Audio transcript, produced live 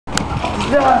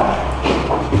You're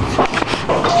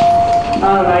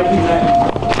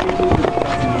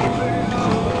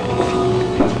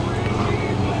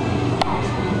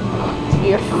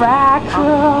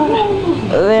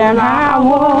fractured, then I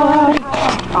would.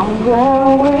 I'm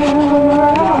going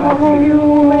wherever you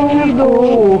may go.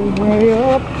 Way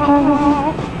up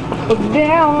high, or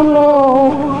down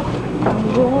low.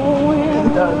 I'm going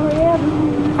wherever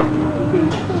you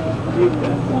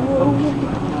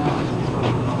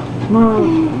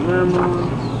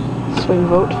swing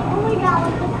vote.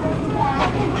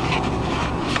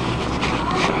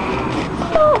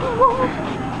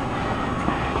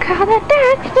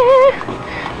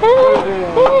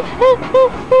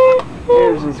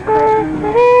 Here's this crap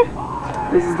movie.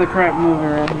 This is the crap movie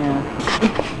right here.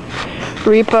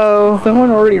 Repo.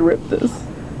 Someone already ripped this.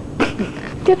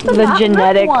 Get the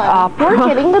genetic opera. We're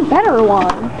getting the better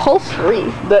one. Pulse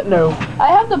 3. No. I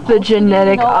have the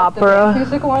genetic opera. The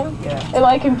music one. Yeah. And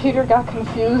my computer got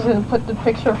confused and put the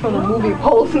picture from the movie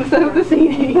Pulse instead of the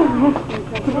CD.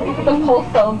 The Pulse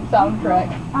soundtrack.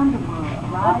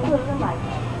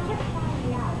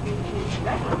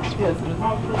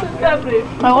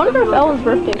 I wonder if Ellen's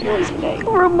birthday was today.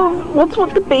 What's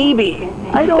with the baby?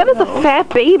 I don't know. That is a fat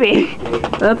baby.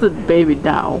 That's a baby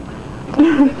doll.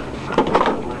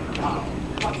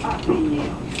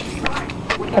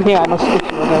 I think I must stick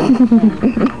with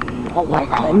him. Oh my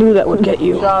god, I knew that would get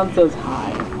you. John says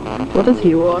hi. What does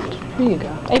he want? Here you go.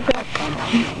 April.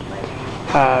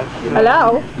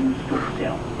 Hello?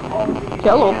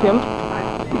 Hello, Pimp.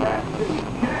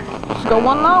 What's going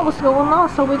on? What's going on?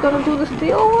 So we're gonna do this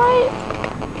deal, right?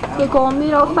 We're gonna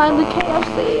meet outside the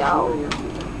KFC, yo.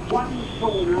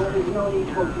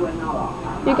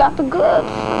 You got the goods.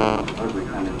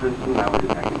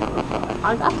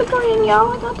 I got the green, yo.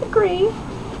 I got the green.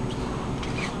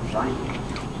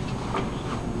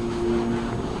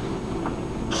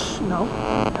 No.